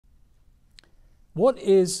What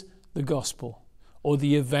is the gospel, or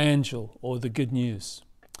the evangel, or the good news?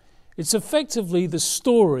 It's effectively the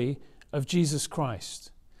story of Jesus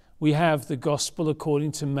Christ. We have the gospel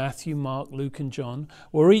according to Matthew, Mark, Luke, and John,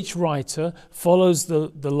 where each writer follows the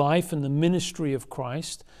life and the ministry of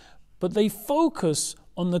Christ, but they focus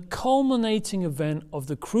on the culminating event of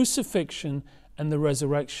the crucifixion and the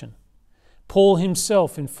resurrection. Paul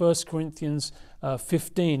himself in 1 Corinthians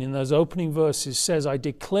 15, in those opening verses, says, "I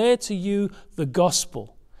declare to you the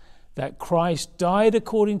gospel, that Christ died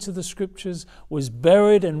according to the Scriptures, was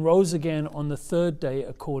buried and rose again on the third day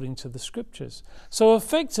according to the Scriptures." So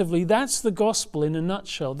effectively, that's the gospel in a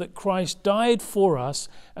nutshell, that Christ died for us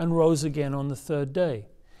and rose again on the third day.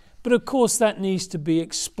 But of course, that needs to be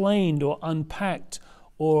explained or unpacked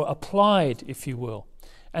or applied, if you will.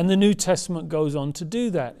 And the New Testament goes on to do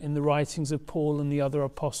that in the writings of Paul and the other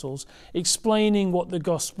apostles, explaining what the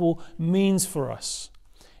gospel means for us.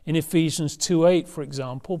 In Ephesians 2:8, for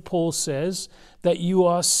example, Paul says that you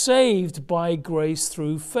are saved by grace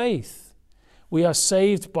through faith. We are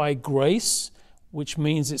saved by grace, which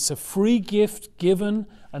means it's a free gift given,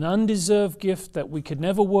 an undeserved gift that we could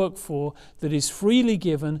never work for, that is freely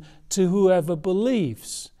given to whoever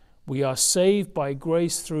believes. We are saved by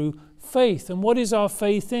grace through faith. And what is our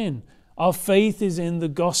faith in? Our faith is in the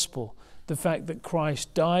gospel, the fact that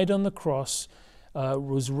Christ died on the cross,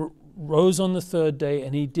 rose on the third day,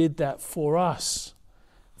 and he did that for us.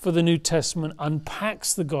 For the New Testament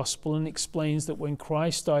unpacks the gospel and explains that when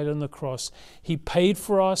Christ died on the cross, he paid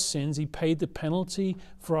for our sins, he paid the penalty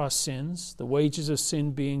for our sins, the wages of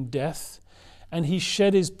sin being death, and he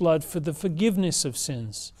shed his blood for the forgiveness of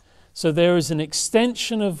sins. So there is an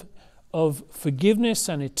extension of forgiveness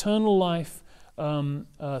and eternal life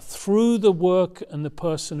through the work and the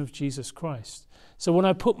person of Jesus Christ. So when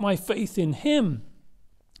I put my faith in him,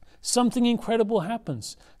 something incredible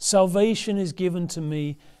happens. Salvation is given to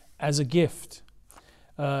me as a gift.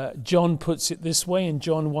 John puts it this way in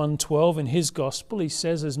John 1:12 in his gospel. He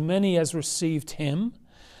says, "As many as received him,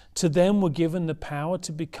 to them were given the power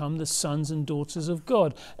to become the sons and daughters of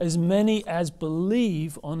God, as many as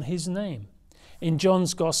believe on his name." In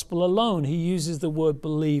John's gospel alone, he uses the word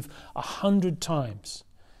believe 100 times.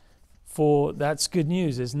 For that's good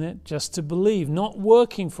news, isn't it? Just to believe, not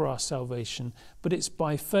working for our salvation, but it's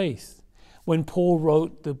by faith. When Paul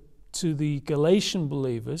wrote to the Galatian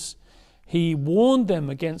believers, he warned them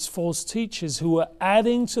against false teachers who were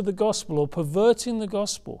adding to the gospel or perverting the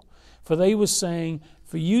gospel. For they were saying,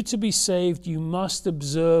 for you to be saved, you must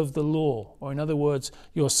observe the law. Or in other words,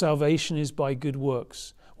 your salvation is by good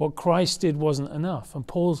works. What Christ did wasn't enough. And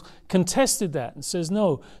Paul contested that and says,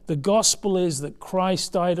 no, the gospel is that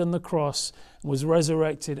Christ died on the cross, was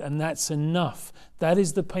resurrected, and that's enough. That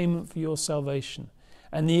is the payment for your salvation.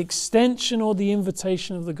 And the extension or the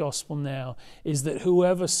invitation of the gospel now is that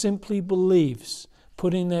whoever simply believes,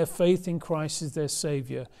 putting their faith in Christ as their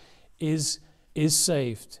Savior, is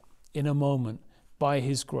saved in a moment by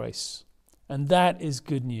his grace. And that is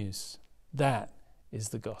good news. That is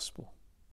the gospel.